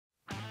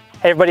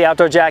Hey everybody,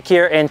 Outdoor Jack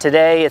here, and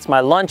today it's my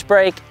lunch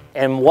break,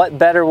 and what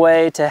better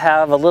way to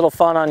have a little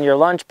fun on your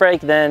lunch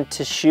break than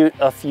to shoot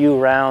a few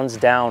rounds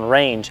down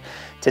range.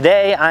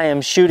 Today I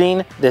am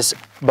shooting this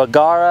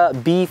Bergara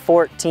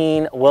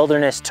B14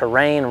 Wilderness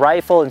Terrain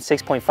rifle in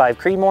 6.5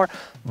 Creedmoor,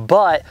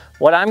 but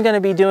what I'm going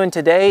to be doing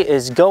today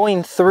is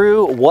going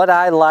through what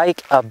I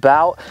like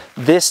about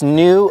this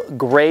new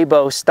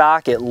Grayboe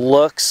stock. It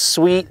looks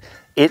sweet.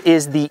 It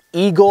is the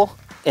Eagle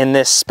in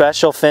this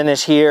special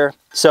finish here.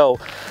 So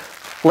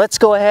let's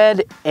go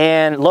ahead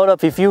and load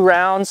up a few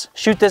rounds,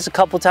 shoot this a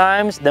couple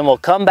times, then we'll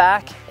come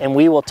back and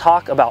we will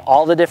talk about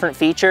all the different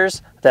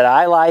features that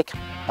I like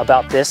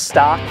about this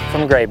stock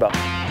from Grayboe.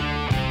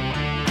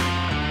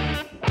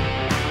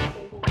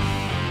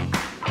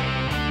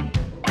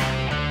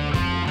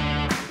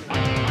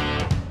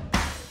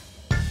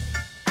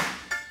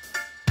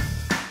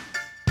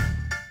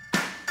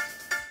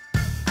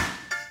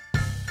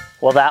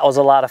 Well, that was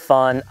a lot of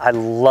fun. I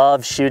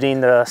love shooting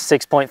the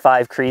 6.5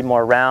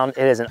 Creedmoor round.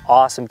 It is an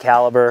awesome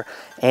caliber,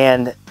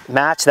 and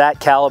match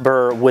that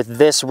caliber with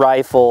this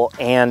rifle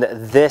and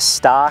this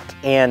stock,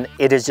 and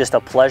it is just a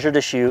pleasure to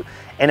shoot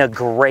and a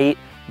great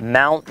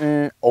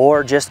mountain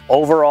or just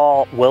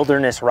overall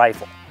wilderness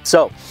rifle.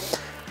 So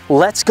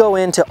let's go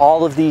into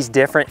all of these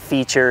different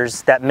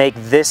features that make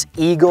this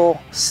Eagle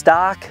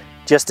stock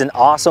just an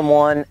awesome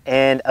one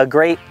and a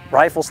great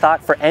rifle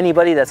stock for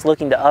anybody that's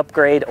looking to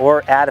upgrade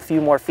or add a few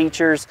more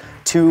features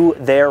to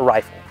their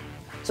rifle.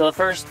 So the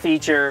first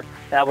feature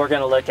that we're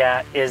going to look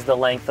at is the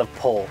length of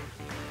pull.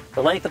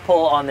 The length of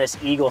pull on this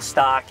Eagle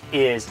stock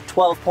is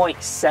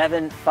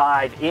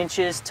 12.75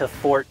 inches to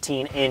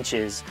 14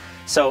 inches.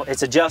 So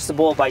it's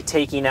adjustable by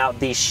taking out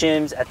these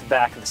shims at the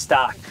back of the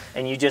stock,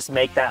 and you just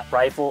make that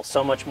rifle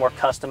so much more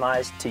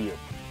customized to you.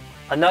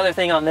 Another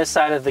thing on this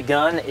side of the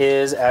gun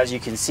is, as you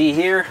can see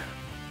here,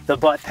 the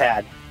butt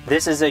pad.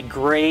 This is a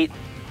great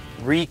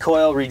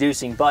recoil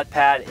reducing butt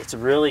pad. It's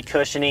really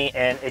cushiony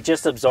and it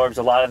just absorbs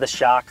a lot of the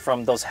shock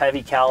from those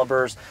heavy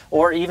calibers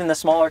or even the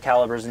smaller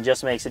calibers and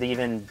just makes it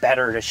even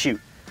better to shoot.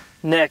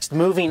 Next,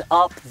 moving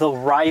up the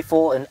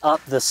rifle and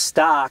up the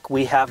stock,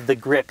 we have the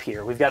grip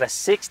here. We've got a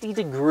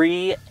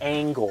 60-degree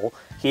angle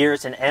here.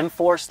 It's an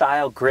M4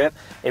 style grip.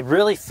 It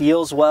really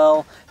feels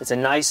well. It's a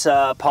nice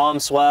palm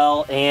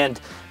swell and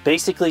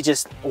basically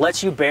just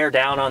lets you bear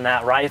down on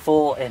that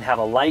rifle and have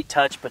a light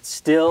touch, but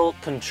still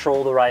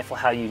control the rifle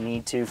how you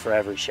need to for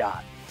every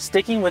shot.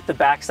 Sticking with the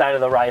back side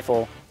of the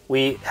rifle,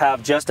 we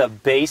have just a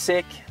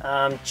basic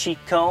cheek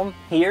comb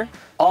here.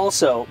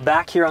 Also,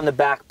 back here on the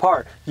back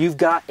part, you've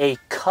got a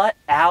cut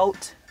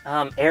out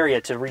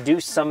area to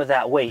reduce some of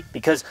that weight,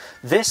 because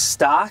this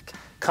stock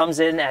comes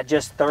in at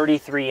just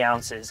 33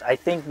 ounces. I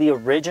think the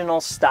original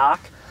stock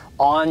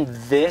on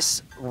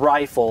this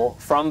rifle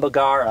from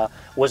Bergara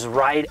was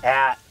right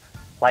at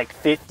like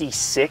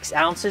 56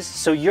 ounces.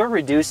 So you're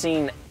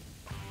reducing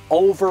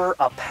over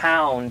a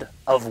pound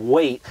of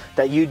weight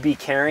that you'd be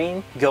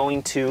carrying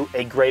going to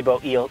a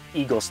Grayboe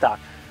Eagle stock.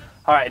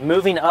 All right,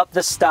 moving up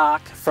the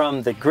stock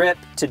from the grip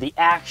to the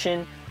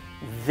action,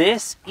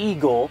 this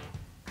Eagle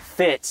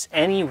fits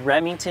any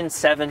Remington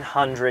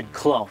 700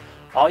 clone.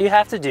 All you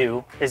have to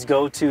do is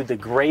go to the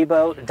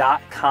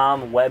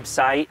grayboe.com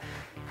website,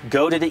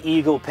 go to the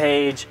Eagle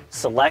page,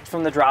 select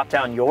from the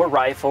drop-down your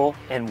rifle,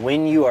 and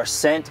when you are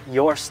sent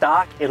your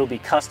stock, it'll be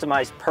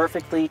customized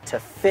perfectly to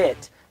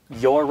fit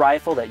your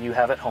rifle that you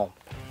have at home.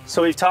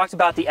 So we've talked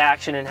about the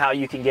action and how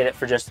you can get it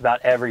for just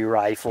about every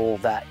rifle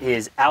that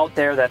is out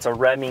there that's a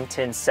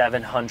Remington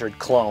 700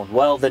 clone.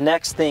 Well, the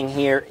next thing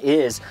here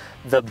is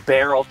the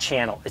barrel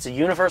channel. It's a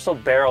universal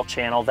barrel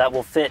channel that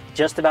will fit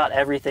just about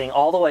everything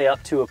all the way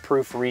up to a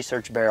proof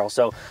research barrel.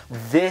 So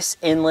this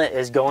inlet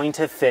is going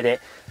to fit it.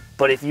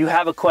 But if you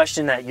have a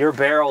question that your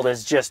barrel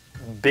is just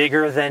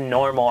bigger than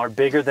normal or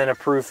bigger than a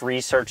proof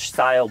research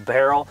style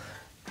barrel,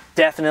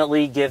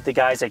 definitely give the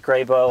guys at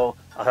Grayboe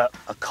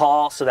a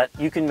call so that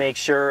you can make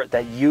sure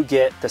that you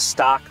get the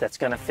stock that's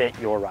going to fit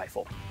your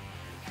rifle.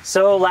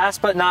 So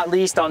last but not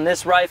least, on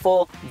this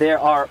rifle, there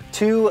are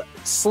two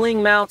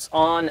sling mounts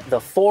on the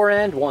fore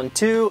end, 1,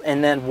 2,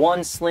 and then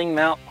one sling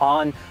mount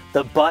on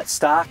the butt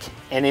stock.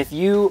 And if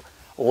you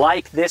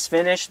like this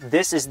finish,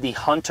 this is the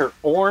Hunter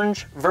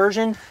Orange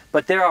version,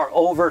 but there are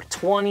over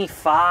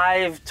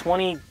 25,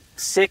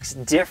 26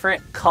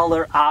 different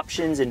color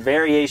options and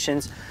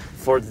variations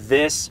for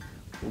this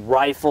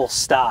rifle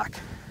stock.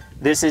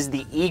 This is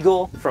the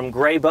Eagle from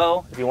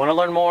Grayboe. If you want to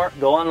learn more,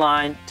 go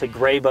online to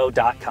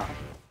grayboe.com.